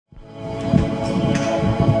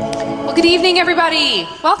Good evening, everybody.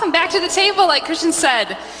 Welcome back to the table, like Christian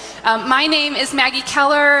said. My name is Maggie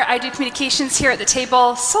Keller. I do communications here at the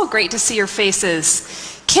table. So great to see your faces.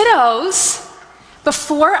 Kiddos,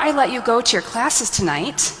 before I let you go to your classes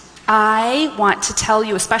tonight, I want to tell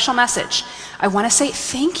you a special message. I want to say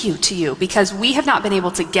thank you to you because we have not been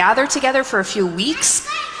able to gather together for a few weeks.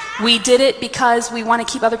 We did it because we want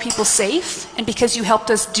to keep other people safe and because you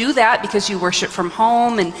helped us do that, because you worship from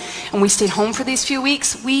home and we stayed home for these few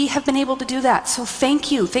weeks. We have been able to do that. So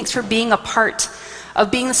thank you. Thanks for being a part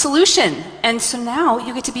of being the solution. And so now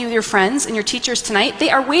you get to be with your friends and your teachers tonight.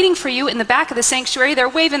 They are waiting for you in the back of the sanctuary. They're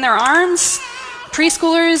waving their arms.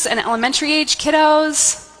 Preschoolers and elementary age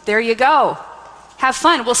kiddos. There you go. Have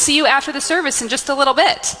fun. We'll see you after the service in just a little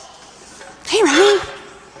bit. Hey, Ryan.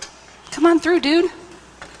 Come on through, dude.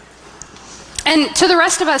 And to the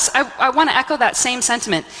rest of us, I want to echo that same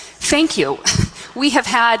sentiment. Thank you. We have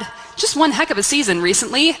had just one heck of a season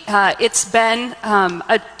recently. It's been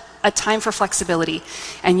a time for flexibility.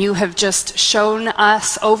 And you have just shown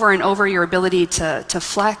us over and over your ability to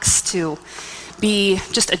flex, to be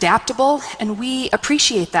just adaptable, and we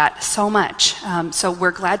appreciate that so much. So we're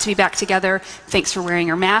glad to be back together. Thanks for wearing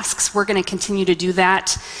your masks. We're going to continue to do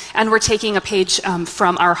that. And we're taking a page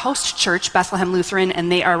from our host church, Bethlehem Lutheran,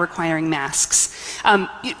 and they are requiring masks.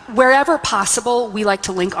 Wherever possible, we like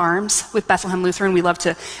to link arms with Bethlehem Lutheran. We love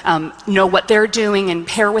to know what they're doing and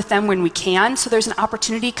pair with them when we can. So there's an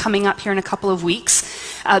opportunity coming up here in a couple of weeks.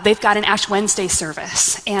 They've got an Ash Wednesday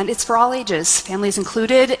service, and it's for all ages, families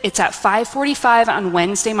included. It's at 5:45 on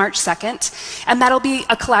Wednesday, March 2nd, and that'll be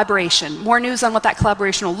a collaboration. More news on what that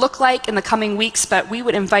collaboration will look like in the coming weeks, but we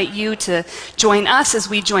would invite you to join us as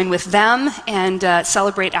we join with them and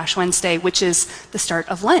celebrate Ash Wednesday, which is the start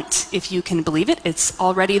of Lent. If you can believe it, it's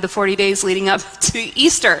already the 40 days leading up to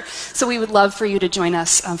Easter. So we would love for you to join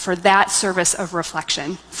us for that service of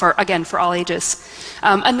reflection, for all ages.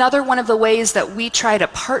 Another one of the ways that we try to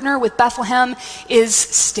partner with Bethlehem is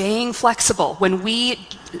staying flexible. When we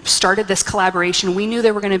started this collaboration, we knew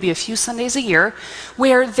there were going to be a few Sundays a year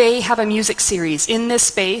where they have a music series in this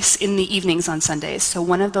space in the evenings on Sundays. So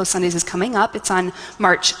one of those Sundays is coming up. It's on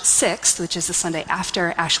March 6th, which is the Sunday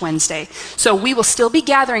after Ash Wednesday. So we will still be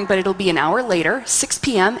gathering, but it'll be an hour later, 6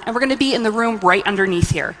 p.m., and we're going to be in the room right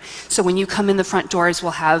underneath here. So when you come in the front doors,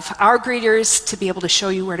 we'll have our greeters to be able to show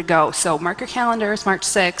you where to go. So mark your calendars, March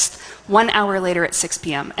 6th, 1 hour later at 6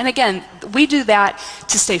 p.m. And again, we do that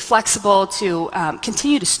to stay flexible, to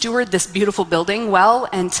continue to steward this beautiful building well,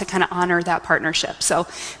 and to kind of honor that partnership. So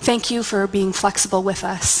thank you for being flexible with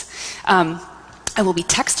us. I will be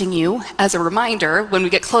texting you as a reminder when we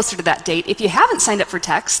get closer to that date. If you haven't signed up for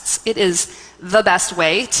texts, it is the best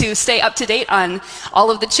way to stay up to date on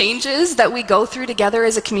all of the changes that we go through together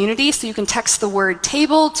as a community. So you can text the word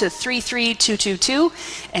table to 33222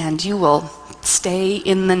 and you will stay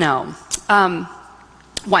in the know.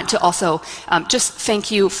 Want to also just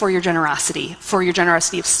thank you for your generosity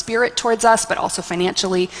of spirit towards us, but also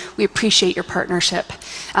financially. We appreciate your partnership.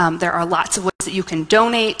 There are lots of ways that you can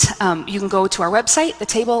donate. You can go to our website,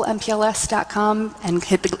 thetablepls.com, and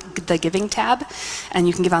hit the giving tab, and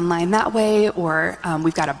you can give online that way, or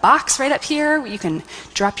we've got a box right up here where you can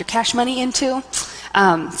drop your cash money into.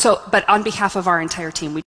 But on behalf of our entire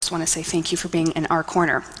team, we just want to say thank you for being in our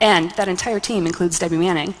corner. And that entire team includes Debbie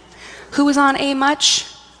Manning, who was on a much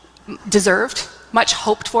deserved, much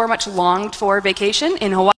hoped for, much longed for vacation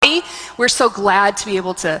in Hawaii. We're so glad to be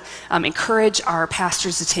able to encourage our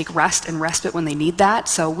pastors to take rest and respite when they need that.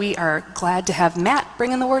 So we are glad to have Matt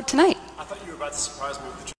bring in the word tonight. I thought you were about to surprise me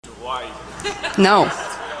with the trip to Hawaii. No,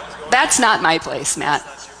 that's not my place, Matt.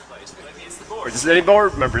 That's your place. Maybe it's the board. Is there any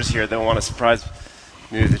board members here that want to surprise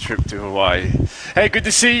me with the trip to Hawaii? Hey, good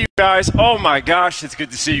to see you guys. Oh my gosh, it's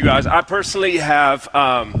good to see you guys. I personally have...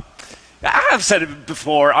 I've said it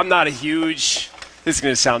before, I'm not a huge, this is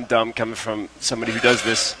going to sound dumb coming from somebody who does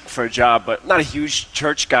this for a job, but I'm not a huge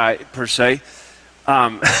church guy per se.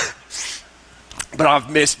 But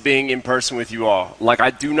I've missed being in person with you all. Like,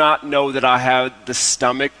 I do not know that I have the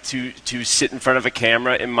stomach to sit in front of a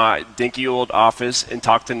camera in my dinky old office and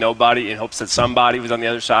talk to nobody in hopes that somebody was on the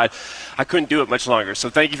other side. I couldn't do it much longer.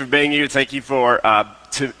 So thank you for being here. Thank you for,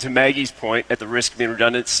 to Maggie's point, at the risk of being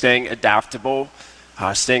redundant, staying adaptable.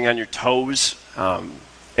 Staying on your toes,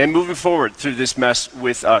 and moving forward through this mess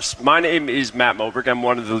with us. My name is Matt Moberg. I'm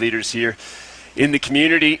one of the leaders here in the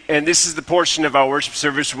community, and this is the portion of our worship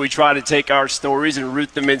service where we try to take our stories and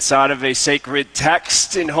root them inside of a sacred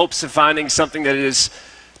text in hopes of finding something that is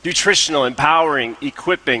nutritional, empowering,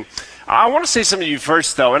 equipping. I want to say something to you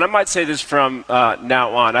first, though, and I might say this from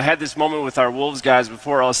now on. I had this moment with our Wolves guys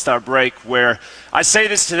before All-Star break where I say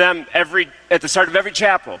this to them at the start of every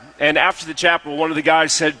chapel. And after the chapel, one of the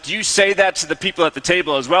guys said, "Do you say that to the people at the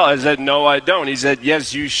table as well?" I said, "No, I don't." He said,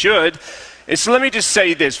 "Yes, you should." And so let me just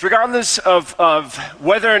say this. Regardless of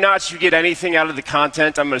whether or not you get anything out of the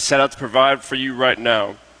content I'm going to set out to provide for you right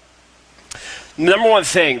now, the number one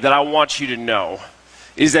thing that I want you to know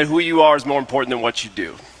is that who you are is more important than what you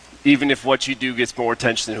do, even if what you do gets more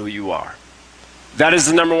attention than who you are. That is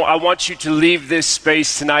the number one. I want you to leave this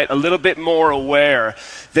space tonight a little bit more aware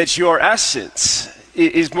that your essence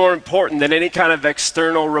is more important than any kind of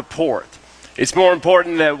external report. It's more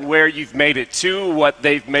important than where you've made it to, what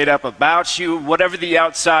they've made up about you, whatever the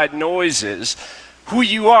outside noise is. Who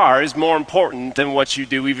you are is more important than what you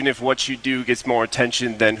do, even if what you do gets more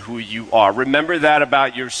attention than who you are. Remember that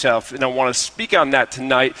about yourself, and I want to speak on that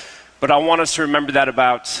tonight, but I want us to remember that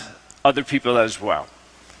about other people as well.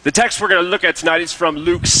 The text we're going to look at tonight is from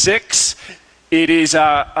Luke 6. It is, it's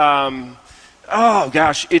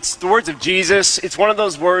the words of Jesus. It's one of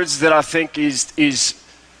those words that I think is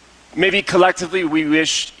maybe collectively we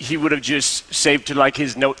wish he would have just saved to like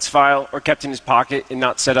his notes file or kept in his pocket and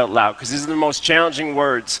not said out loud, because these are the most challenging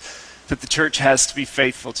words that the church has to be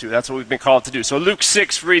faithful to. That's what we've been called to do. So Luke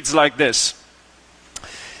 6 reads like this: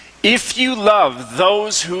 "If you love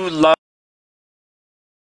those who love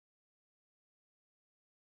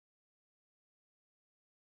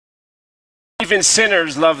even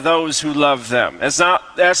sinners love those who love them."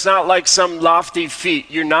 That's not like some lofty feat.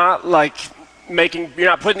 You're not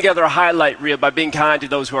putting together a highlight reel by being kind to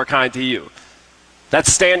those who are kind to you.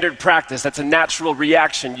 That's standard practice. That's a natural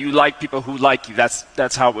reaction. You like people who like you.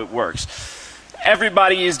 That's how it works.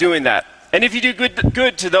 Everybody is doing that. And if you do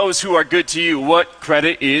good to those who are good to you, what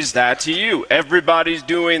credit is that to you? Everybody's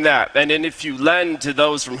doing that. And then if you lend to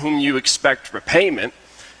those from whom you expect repayment,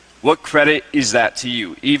 what credit is that to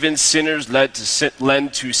you? Even sinners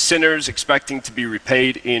lend to sinners expecting to be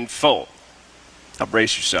repaid in full. Now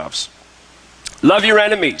brace yourselves. Love your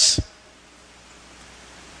enemies.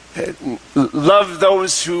 Love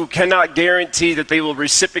those who cannot guarantee that they will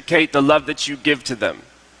reciprocate the love that you give to them.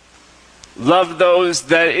 Love those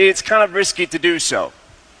that it's kind of risky to do so.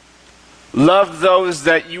 Love those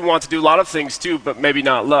that you want to do a lot of things to, but maybe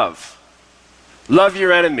not love. Love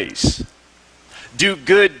your enemies. Do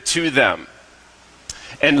good to them.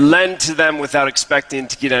 And lend to them without expecting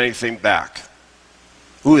to get anything back.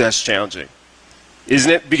 Ooh, that's challenging,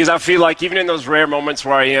 isn't it? Because I feel like even in those rare moments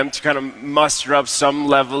where I am to kind of muster up some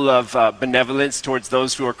level of benevolence towards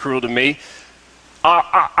those who are cruel to me,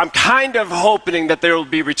 I'm kind of hoping that there will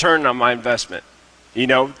be return on my investment. You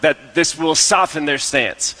know, that this will soften their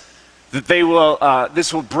stance, that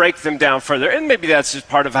this will break them down further. And maybe that's just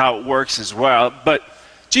part of how it works as well. But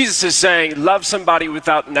Jesus is saying, love somebody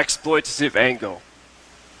without an exploitative angle.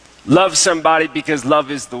 Love somebody because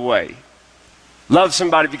love is the way. Love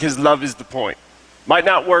somebody because love is the point. Might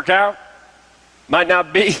not work out, might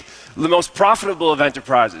not be the most profitable of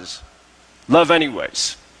enterprises. Love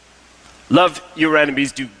anyways. Love your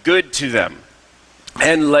enemies, do good to them,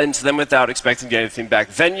 and lend to them without expecting to get anything back.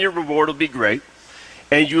 Then your reward will be great,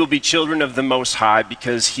 and you will be children of the Most High,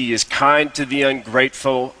 because he is kind to the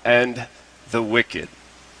ungrateful and the wicked.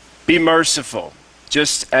 Be merciful,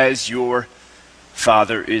 just as your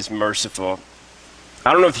Father is merciful.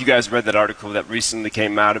 I don't know if you guys read that article that recently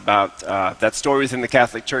came out about that story within the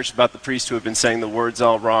Catholic Church about the priest who had been saying the words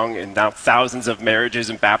all wrong, and now thousands of marriages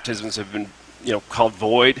and baptisms have been, called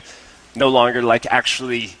void. No longer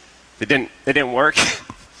actually they didn't work.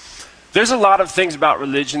 There's a lot of things about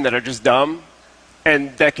religion that are just dumb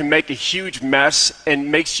and that can make a huge mess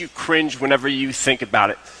and makes you cringe whenever you think about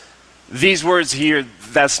it. These words here,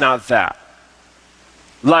 that's not that.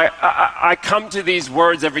 I come to these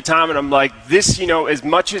words every time and I'm like, this, as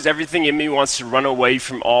much as everything in me wants to run away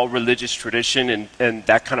from all religious tradition and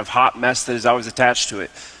that kind of hot mess that is always attached to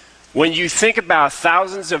it. When you think about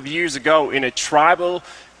thousands of years ago in a tribal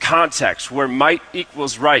context where might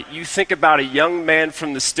equals right, you think about a young man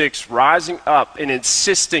from the sticks rising up and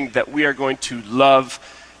insisting that we are going to love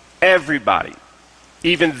everybody,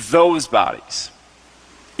 even those bodies,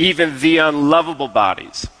 even the unlovable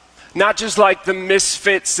bodies. Not just like the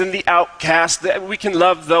misfits and the outcasts, that we can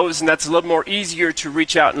love those and that's a little more easier to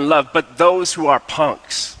reach out and love, but those who are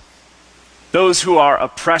punks, those who are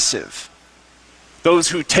oppressive, those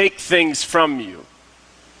who take things from you,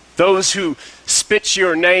 those who spit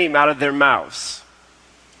your name out of their mouths,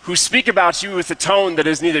 who speak about you with a tone that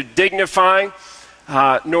is neither dignifying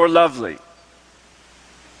nor lovely.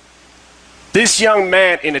 This young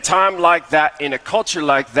man in a time like that, in a culture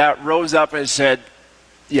like that, rose up and said,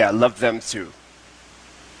 yeah, love them too.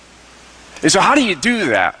 And so how do you do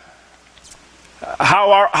that?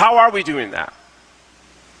 How are we doing that?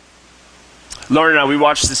 Lauren and I, we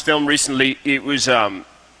watched this film recently. It was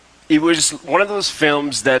one of those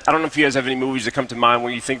films that, I don't know if you guys have any movies that come to mind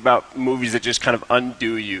when you think about movies that just kind of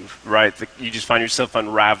undo you, right? That you just find yourself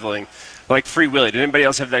unraveling. Like Free Willy. Did anybody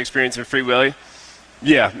else have that experience in Free Willy?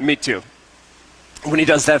 Yeah, me too. When he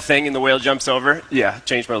does that thing and the whale jumps over, yeah,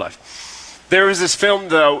 changed my life. There was this film,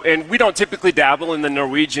 though, and we don't typically dabble in the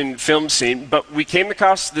Norwegian film scene, but we came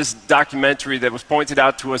across this documentary that was pointed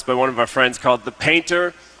out to us by one of our friends called The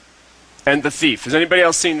Painter and the Thief. Has anybody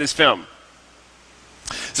else seen this film?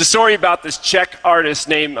 It's a story about this Czech artist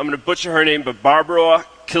named, I'm going to butcher her name, but Barbara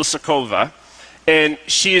Kilsakova. And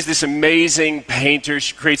she is this amazing painter.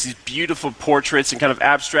 She creates these beautiful portraits and kind of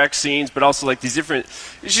abstract scenes, but also like these different,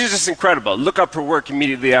 she's just incredible. Look up her work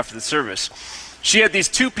immediately after the service. She had these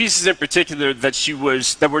two pieces in particular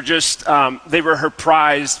that were just, they were her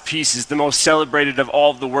prized pieces, the most celebrated of all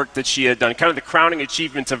of the work that she had done, kind of the crowning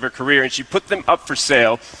achievements of her career. And she put them up for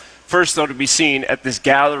sale, first though to be seen at this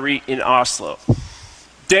gallery in Oslo.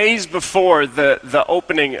 Days before the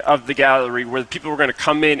opening of the gallery, where the people were going to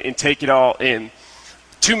come in and take it all in,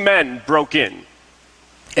 two men broke in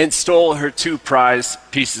and stole her two prized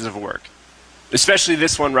pieces of work. Especially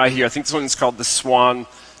this one right here. I think this one is called The Swan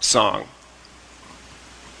Song.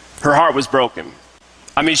 Her heart was broken.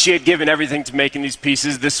 I mean, she had given everything to making these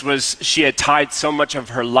pieces. She had tied so much of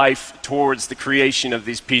her life towards the creation of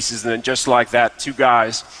these pieces, and then just like that, two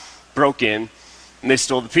guys broke in and they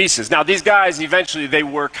stole the pieces. Now, these guys, eventually, they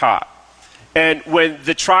were caught. And when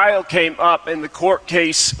the trial came up and the court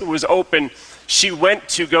case was open, she went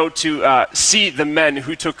to go to see the men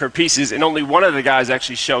who took her pieces, and only one of the guys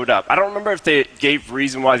actually showed up. I don't remember if they gave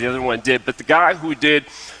reason why the other one did, but the guy who did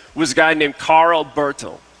was a guy named Karl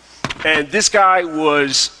Bertel. And this guy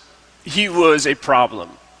was a problem.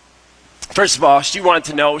 First of all, she wanted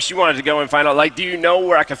to go and find out, like, do you know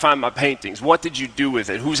where I can find my paintings? What did you do with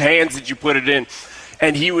it? Whose hands did you put it in?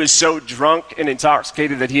 And he was so drunk and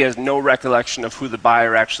intoxicated that he has no recollection of who the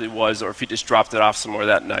buyer actually was, or if he just dropped it off somewhere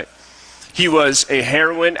that night. He was a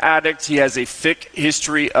heroin addict. He has a thick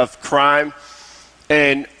history of crime.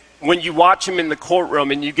 And when you watch him in the courtroom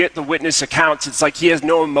and you get the witness accounts, it's like he has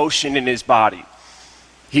no emotion in his body.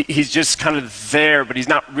 He's just kind of there, but he's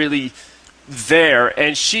not really there.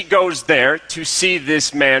 And she goes there to see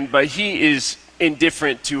this man, but he is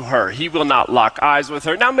indifferent to her. He will not lock eyes with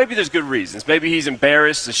her. Now, maybe there's good reasons. Maybe he's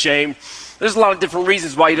embarrassed, ashamed. There's a lot of different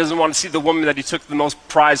reasons why he doesn't want to see the woman that he took the most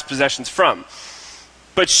prized possessions from.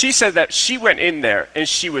 But she said that she went in there and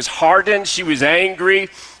she was hardened, she was angry,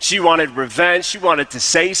 she wanted revenge, she wanted to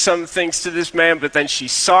say some things to this man, but then she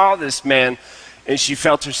saw this man and she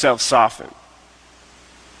felt herself soften.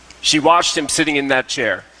 She watched him sitting in that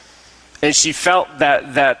chair and she felt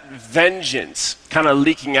that vengeance kind of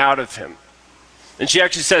leaking out of him. And she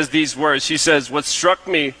actually says these words. She says, what struck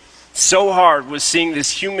me so hard was seeing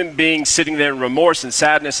this human being sitting there in remorse and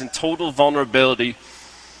sadness and total vulnerability.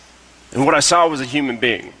 And what I saw was a human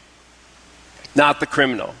being, not the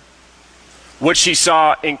criminal. What she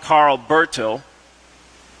saw in Karl Bertel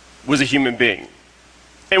was a human being.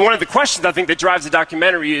 And one of the questions I think that drives the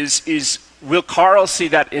documentary is will Karl see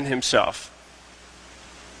that in himself?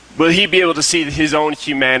 Will he be able to see his own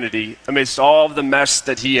humanity amidst all of the mess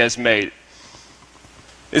that he has made?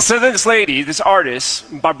 And so this lady, this artist,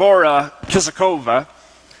 Barbara Kilsakova,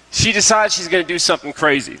 she decides she's going to do something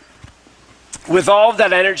crazy. With all of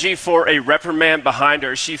that energy for a reprimand behind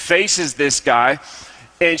her, she faces this guy,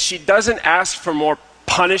 and she doesn't ask for more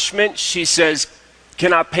punishment. She says,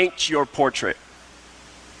 can I paint your portrait?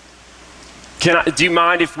 Do you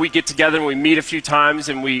mind if we get together and we meet a few times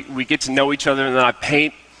and we get to know each other and then I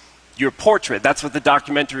paint your portrait? That's what the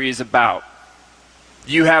documentary is about.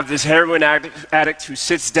 You have this heroin addict who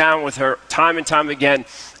sits down with her time and time again,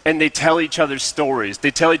 and they tell each other stories. They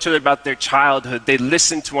tell each other about their childhood. They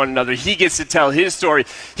listen to one another. He gets to tell his story.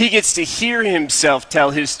 He gets to hear himself tell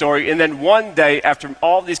his story. And then one day, after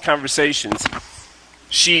all these conversations,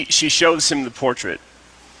 she shows him the portrait.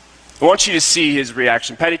 I want you to see his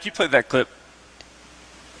reaction. Patty, can you play that clip?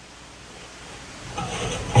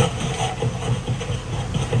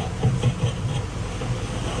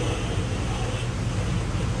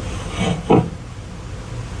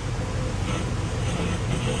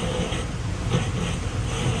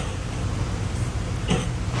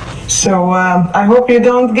 So I hope you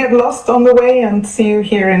don't get lost on the way, and see you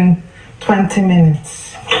here in 20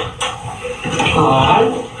 minutes. Hi.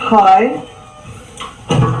 Hi.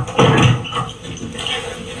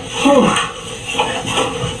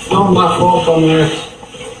 Not my fault on there.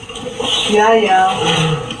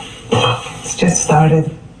 yeah. It's just started.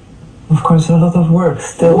 Of course, a lot of work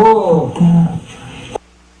still. Whoa.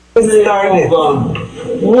 It started.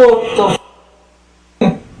 What the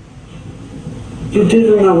You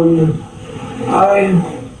didn't know.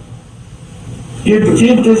 You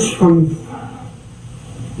did this from...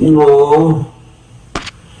 No.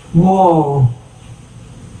 Whoa.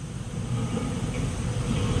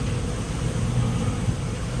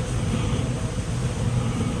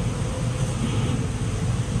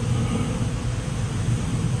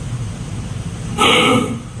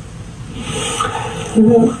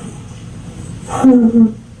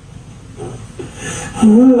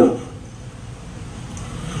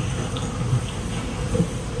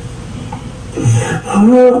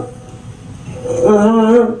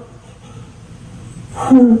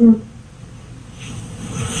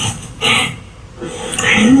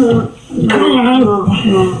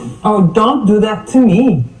 Oh, don't do that to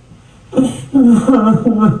me.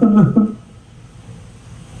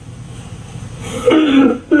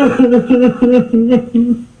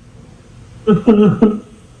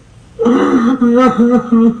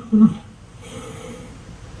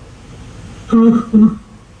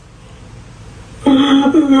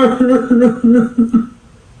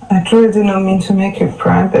 I truly do not mean to make you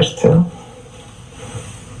cry, Bertil.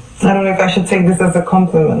 I don't know if I should take this as a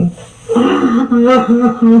compliment.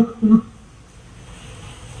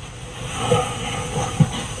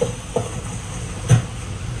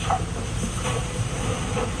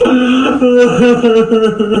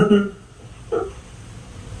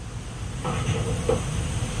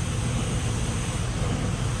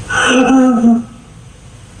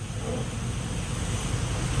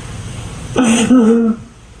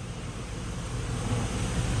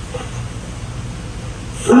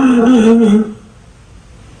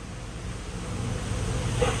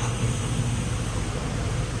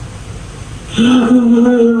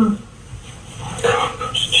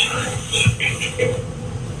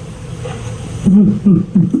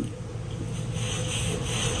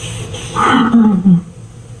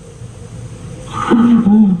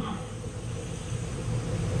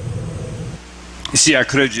 You see, I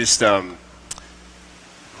could have just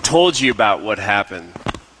told you about what happened,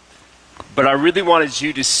 but I really wanted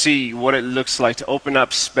you to see what it looks like to open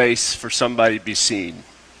up space for somebody to be seen,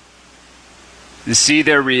 to see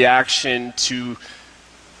their reaction to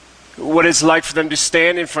what it's like for them to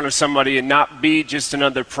stand in front of somebody and not be just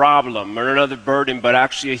another problem or another burden, but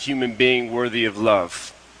actually a human being worthy of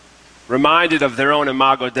love, reminded of their own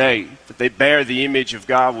imago Dei, that they bear the image of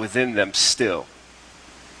God within them still.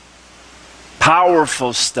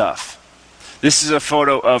 Powerful stuff. This is a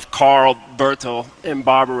photo of Carl Bertel and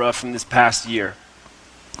Barbara from this past year.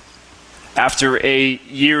 After a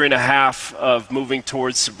year and a half of moving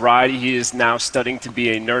towards sobriety, he is now studying to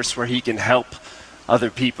be a nurse where he can help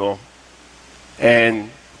other people.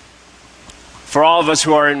 And for all of us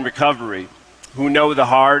who are in recovery, who know the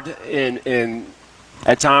hard and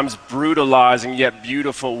at times brutalizing yet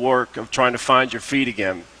beautiful work of trying to find your feet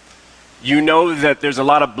again, you know that there's a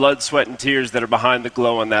lot of blood, sweat, and tears that are behind the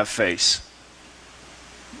glow on that face.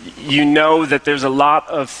 You know that there's a lot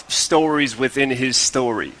of stories within his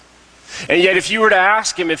story. And yet if you were to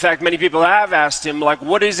ask him, in fact, many people have asked him, like,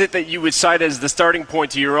 what is it that you would cite as the starting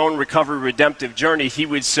point to your own recovery redemptive journey? He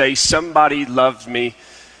would say, somebody loved me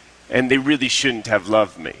and they really shouldn't have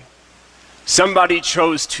loved me. Somebody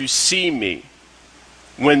chose to see me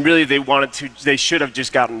when really they should have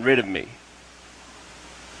just gotten rid of me.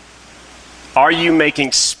 Are you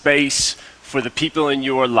making space for the people in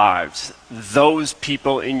your lives, those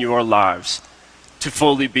people in your lives, to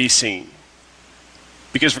fully be seen?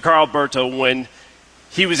 Because for Carl Bertel, when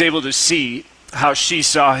he was able to see how she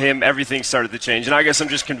saw him, everything started to change. And I guess I'm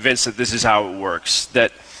just convinced that this is how it works,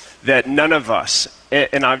 that none of us,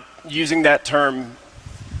 and I'm using that term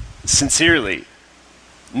sincerely,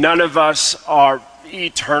 none of us are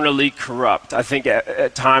eternally corrupt. I think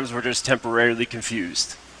at times we're just temporarily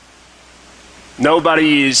confused.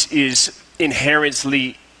 Nobody is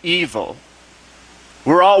inherently evil.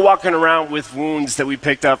 We're all walking around with wounds that we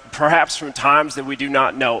picked up perhaps from times that we do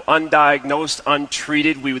not know. Undiagnosed,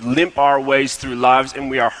 untreated, we would limp our ways through lives and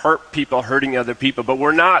we are hurt people hurting other people. But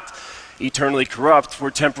we're not eternally corrupt, we're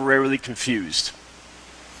temporarily confused.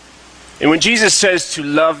 And when Jesus says to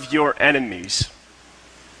love your enemies,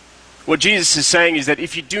 what Jesus is saying is that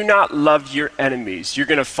if you do not love your enemies, you're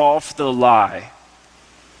going to fall for the lie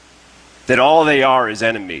that all they are is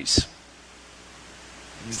enemies.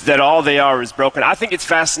 that all they are is broken. I think it's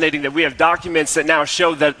fascinating that we have documents that now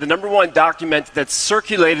show that the number one document that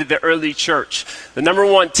circulated the early church, the number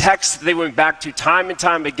one text that they went back to time and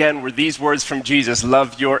time again were these words from Jesus,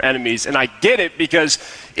 love your enemies. And I get it because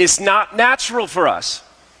it's not natural for us.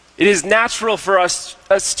 It is natural for us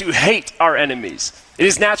to hate our enemies. It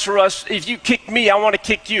is natural for us, if you kick me, I want to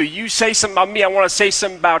kick you. You say something about me, I want to say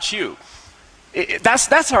something about you.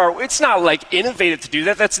 It's not like innovative to do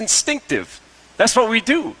that, that's instinctive. That's what we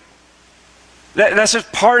do. That's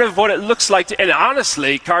just part of what it looks like. And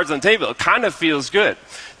honestly, cards on the table, it kind of feels good.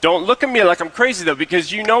 Don't look at me like I'm crazy though,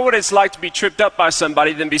 because you know what it's like to be tripped up by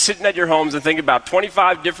somebody, then be sitting at your homes and think about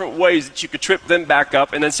 25 different ways that you could trip them back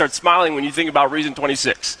up, and then start smiling when you think about reason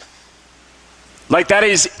 26. Like that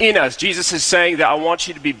is in us. Jesus is saying that I want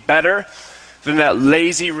you to be better than that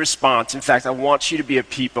lazy response. In fact, I want you to be a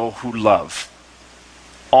people who love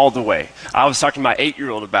all the way. I was talking to my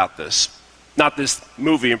 8-year-old about this. Not this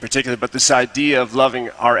movie in particular, but this idea of loving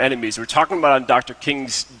our enemies. We're talking about it on Dr.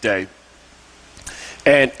 King's Day.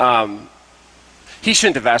 And he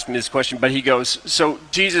shouldn't have asked me this question, but he goes, so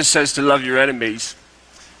Jesus says to love your enemies.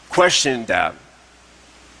 Question, Dad.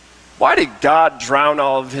 Why did God drown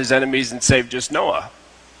all of his enemies and save just Noah?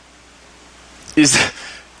 Is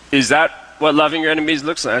that what loving your enemies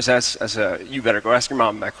looks like? You better go ask your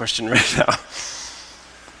mom that question right now.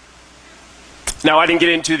 Now, I didn't get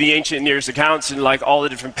into the ancient Near East accounts and like all the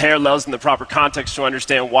different parallels in the proper context to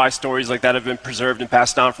understand why stories like that have been preserved and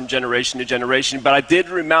passed on from generation to generation, but I did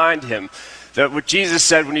remind him that what Jesus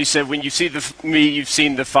said when he said, when you see me, you've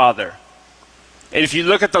seen the Father. And if you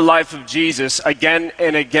look at the life of Jesus again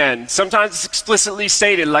and again, sometimes it's explicitly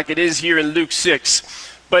stated like it is here in Luke 6,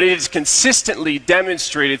 but it is consistently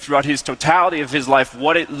demonstrated throughout his totality of his life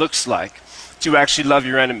what it looks like to actually love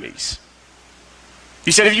your enemies.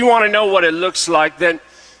 He said, if you want to know what it looks like, then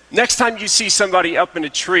next time you see somebody up in a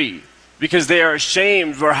tree because they are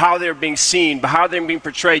ashamed for how they're being seen, by how they're being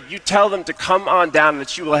portrayed, you tell them to come on down and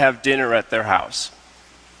that you will have dinner at their house.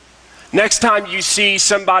 Next time you see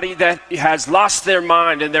somebody that has lost their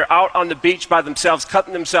mind and they're out on the beach by themselves,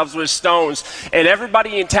 cutting themselves with stones, and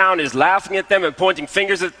everybody in town is laughing at them and pointing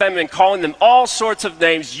fingers at them and calling them all sorts of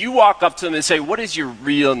names, you walk up to them and say, what is your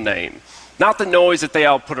real name? Not the noise that they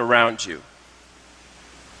all put around you.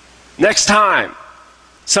 Next time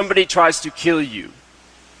somebody tries to kill you,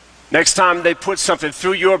 next time they put something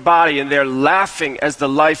through your body and they're laughing as the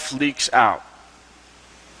life leaks out,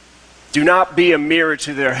 do not be a mirror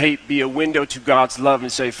to their hate, be a window to God's love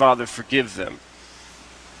and say, Father, forgive them.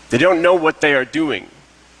 They don't know what they are doing.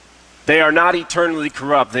 They are not eternally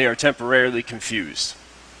corrupt, they are temporarily confused.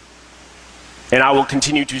 And I will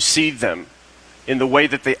continue to see them in the way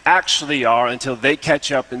that they actually are until they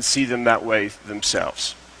catch up and see them that way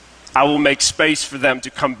themselves. I will make space for them to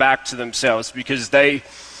come back to themselves because they're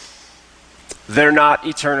not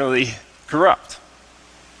eternally corrupt.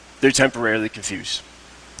 They're temporarily confused.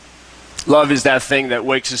 Love is that thing that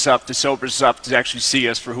wakes us up, to sober us up, to actually see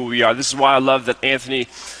us for who we are. This is why I love that Anthony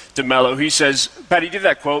DeMello, he says, Patty, do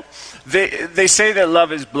that quote. They say that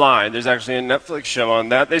love is blind. There's actually a Netflix show on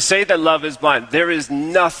that. They say that love is blind. There is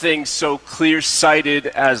nothing so clear-sighted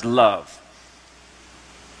as love.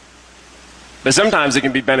 But sometimes it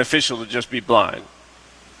can be beneficial to just be blind,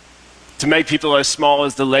 to make people as small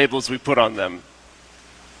as the labels we put on them,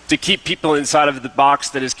 to keep people inside of the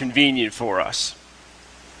box that is convenient for us,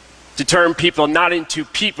 to turn people not into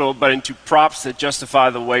people, but into props that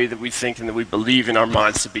justify the way that we think and that we believe in our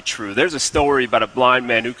minds to be true. There's a story about a blind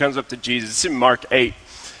man who comes up to Jesus. It's in Mark 8.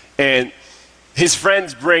 And his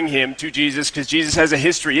friends bring him to Jesus because Jesus has a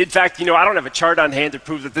history. In fact, I don't have a chart on hand to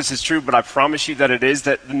prove that this is true, but I promise you that it is.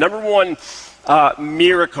 That the number one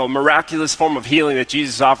miraculous form of healing that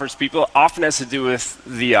Jesus offers people often has to do with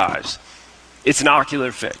the eyes. It's an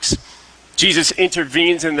ocular fix. Jesus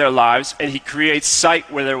intervenes in their lives and he creates sight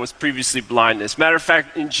where there was previously blindness. Matter of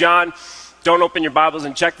fact, in John, don't open your Bibles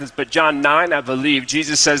and check this, but John 9, I believe,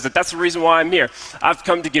 Jesus says that that's the reason why I'm here. I've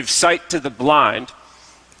come to give sight to the blind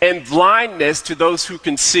and blindness to those who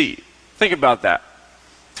can see. Think about that.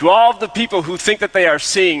 To all of the people who think that they are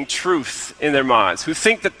seeing truth in their minds, who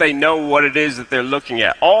think that they know what it is that they're looking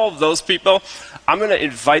at, all of those people, I'm going to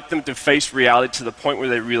invite them to face reality to the point where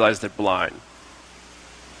they realize they're blind.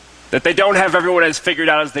 That they don't have everyone as figured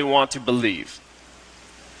out as they want to believe.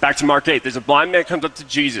 Back to Mark 8, there's a blind man comes up to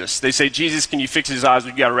Jesus. They say, Jesus, can you fix his eyes?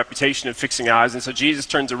 We've got a reputation of fixing eyes. And so Jesus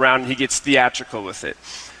turns around and he gets theatrical with it.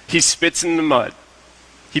 He spits in the mud.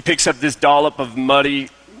 He picks up this dollop of muddy,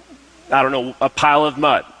 a pile of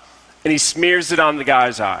mud, and he smears it on the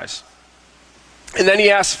guy's eyes. And then he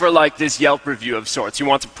asks for like this Yelp review of sorts. He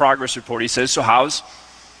wants a progress report. He says, so how's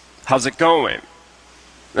it going?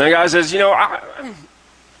 And the guy says,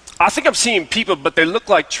 I think I'm seeing people, but they look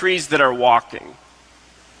like trees that are walking.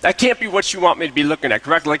 That can't be what you want me to be looking at,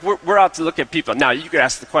 correct? Like, we're out to look at people. Now, you could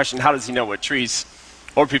ask the question, how does he know what trees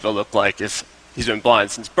or people look like if he's been blind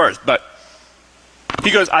since birth? But he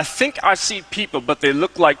goes, I think I see people, but they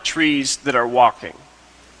look like trees that are walking.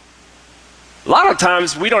 A lot of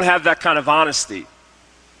times, we don't have that kind of honesty.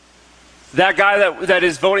 That guy that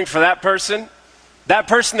is voting for that person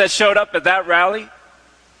that showed up at that rally,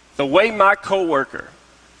 the way my coworker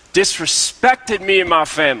disrespected me and my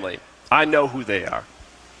family, I know who they are.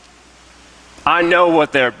 I know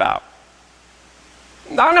what they're about.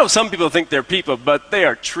 I know some people think they're people, but they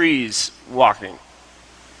are trees walking.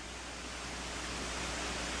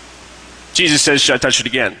 Jesus says, should I touch it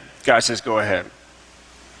again? The guy says, go ahead.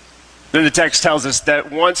 Then the text tells us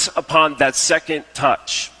that once upon that second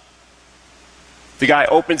touch, the guy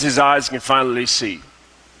opens his eyes and can finally see.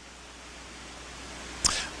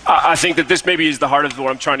 I think that this maybe is the heart of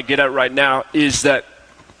what I'm trying to get at right now, is that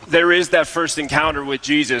there is that first encounter with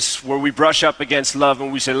Jesus where we brush up against love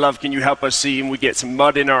and we say, love, can you help us see? And we get some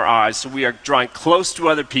mud in our eyes. So we are drawing close to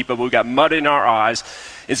other people, but we got mud in our eyes.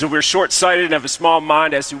 And so we're short-sighted and have a small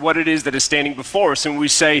mind as to what it is that is standing before us. And we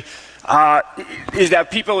say, is that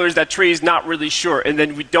people or is that trees? Not really sure. And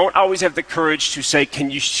then we don't always have the courage to say, can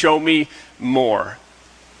you show me more?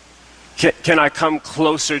 Can I come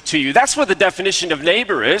closer to you? That's what the definition of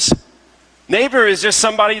neighbor is. Neighbor is just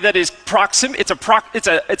somebody that is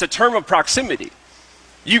it's a term of proximity.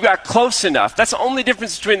 You got close enough. That's the only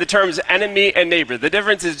difference between the terms enemy and neighbor. The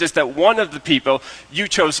difference is just that one of the people you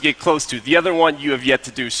chose to get close to. The other one you have yet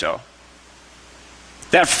to do so.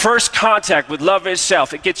 That first contact with love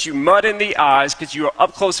itself, it gets you mud in the eyes because you are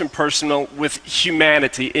up close and personal with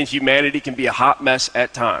humanity, and humanity can be a hot mess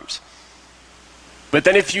at times. But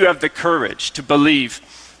then if you have the courage to believe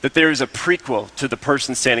that there is a prequel to the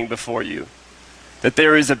person standing before you, that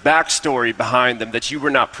there is a backstory behind them that you were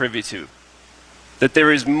not privy to, that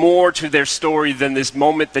there is more to their story than this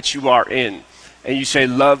moment that you are in, and you say,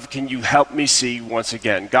 love, can you help me see once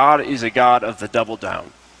again? God is a God of the double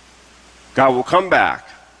down. God will come back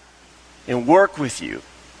and work with you,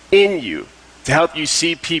 in you, to help you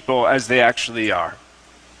see people as they actually are.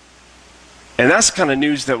 And that's the kind of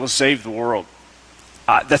news that will save the world.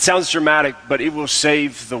 That sounds dramatic, but it will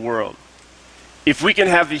save the world. If we can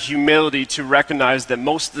have the humility to recognize that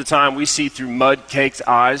most of the time we see through mud-caked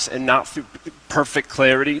eyes and not through perfect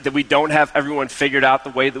clarity, that we don't have everyone figured out the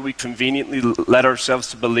way that we conveniently led ourselves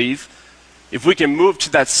to believe, if we can move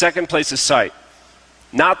to that second place of sight,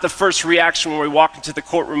 not the first reaction when we walk into the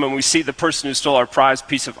courtroom and we see the person who stole our prized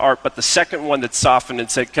piece of art, but the second one that softened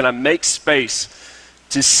and said, can I make space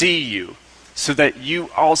to see you so that you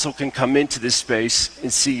also can come into this space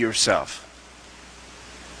and see yourself?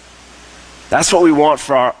 That's what we want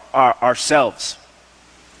for ourselves.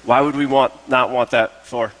 Why would we not want that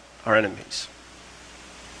for our enemies?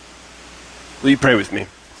 Will you pray with me?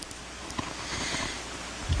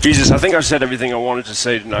 Jesus, I think I've said everything I wanted to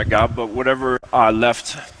say tonight, God, but whatever I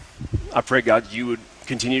left, I pray, God, you would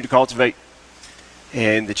continue to cultivate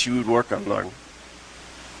and that you would work on, Lord.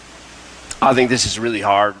 I think this is really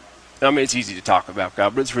hard. I mean, it's easy to talk about,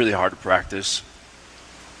 God, but it's really hard to practice.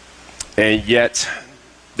 And yet,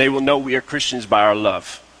 they will know we are Christians by our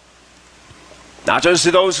love. Not just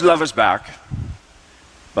to those who love us back,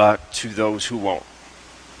 but to those who won't.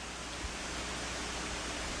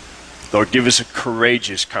 Lord, give us a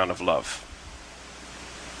courageous kind of love.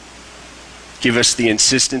 Give us the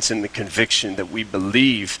insistence and the conviction that we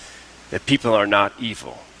believe that people are not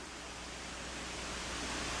evil,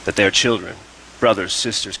 that they are children, brothers,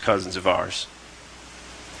 sisters, cousins of ours.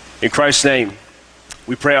 In Christ's name,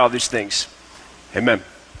 we pray all these things. Amen.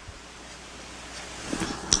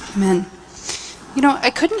 Amen. You know, I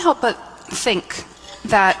couldn't help but think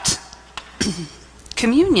that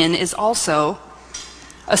communion is also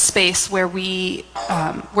a space where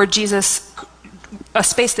a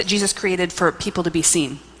space that Jesus created for people to be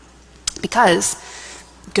seen. Because,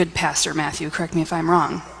 good Pastor Matthew, correct me if I'm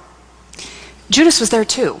wrong, Judas was there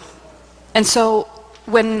too. And so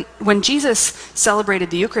when Jesus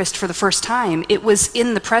celebrated the Eucharist for the first time, it was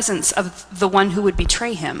in the presence of the one who would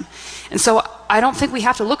betray him. And so I don't think we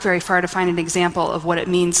have to look very far to find an example of what it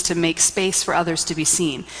means to make space for others to be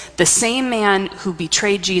seen. The same man who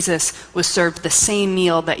betrayed Jesus was served the same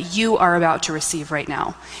meal that you are about to receive right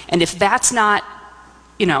now. And if that's not,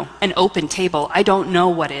 an open table, I don't know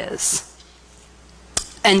what is.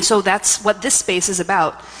 And so that's what this space is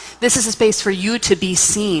about. This is a space for you to be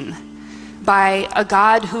seen by a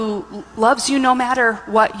God who loves you no matter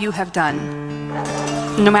what you have done,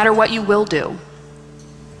 no matter what you will do.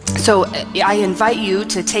 So I invite you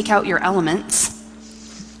to take out your elements.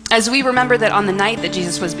 As we remember that on the night that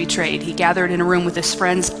Jesus was betrayed, he gathered in a room with his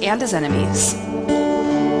friends and his enemies.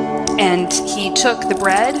 And he took the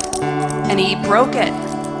bread and he broke it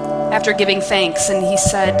after giving thanks. And he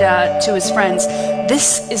said to his friends,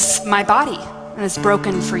 "This is my body and it's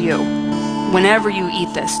broken for you. Whenever you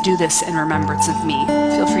eat this, do this in remembrance of me."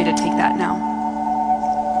 Feel free to take that now.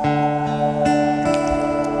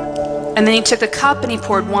 And then he took the cup and he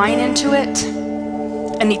poured wine into it.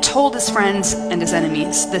 And he told his friends and his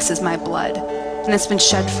enemies, "This is my blood, and it's been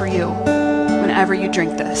shed for you. Whenever you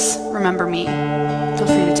drink this, remember me." Feel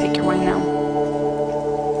free to take your wine now.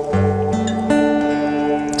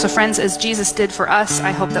 So friends, as Jesus did for us,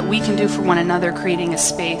 I hope that we can do for one another, creating a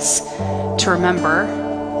space to remember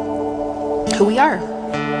who we are,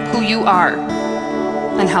 who you are,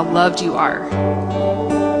 and how loved you are.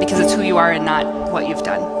 Because it's who you are and not what you've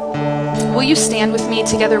done. Will you stand with me?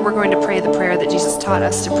 Together we're going to pray the prayer that Jesus taught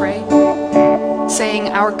us to pray,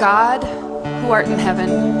 saying, "Our God, who art in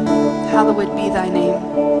heaven, hallowed be thy name.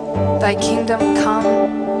 Thy kingdom come,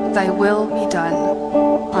 thy will be done,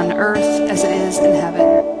 on earth as it is in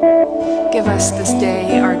heaven. Give us this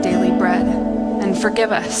day our daily bread, and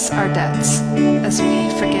forgive us our debts, as we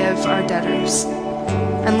forgive our debtors.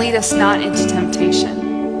 And lead us not into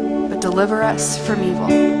temptation, but deliver us from evil.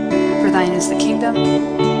 For thine is the kingdom,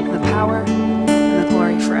 and the power, and the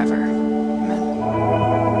glory forever." Amen.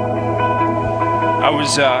 I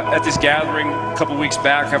was at this gathering a couple weeks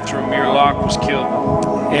back after Amir Locke was killed,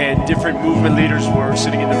 and different movement leaders were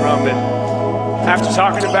sitting in the room. And after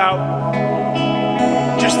talking about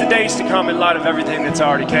just the days to come in light of everything that's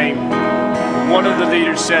already came, one of the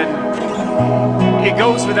leaders said, "It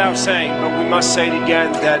goes without saying, but we must say it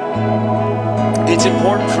again, that it's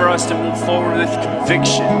important for us to move forward with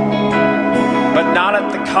conviction, but not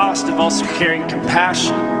at the cost of also carrying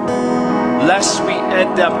compassion, lest we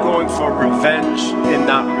end up going for revenge and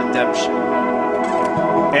not redemption."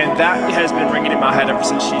 And that has been ringing in my head ever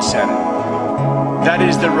since she said it. That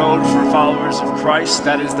is the road for followers of Christ.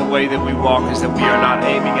 That is the way that we walk, is that we are not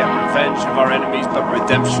aiming at revenge of our enemies, but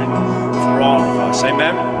redemption for all of us.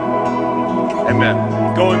 Amen? Amen.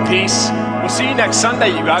 Go in peace. We'll see you next Sunday,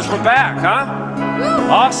 you guys. We're back, huh?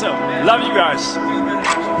 Awesome. Love you guys.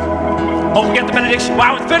 Oh, we got the benediction.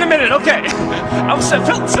 Wow, it's been a minute. Okay.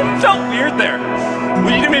 Something felt weird there.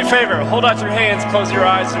 Will you do me a favor? Hold out your hands, close your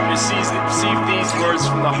eyes, and receive these words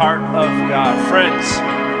from the heart of God. Friends,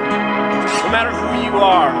 no matter who you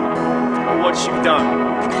are or what you've done,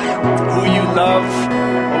 who you love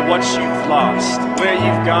or what you've lost, where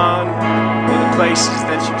you've gone or the places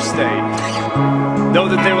that you've stayed, know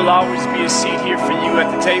that there will always be a seat here for you at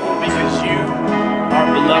the table, because you are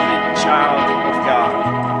a beloved child of God.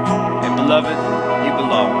 And beloved, you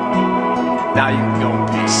belong. Now you can go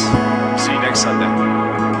in peace. See you next Sunday.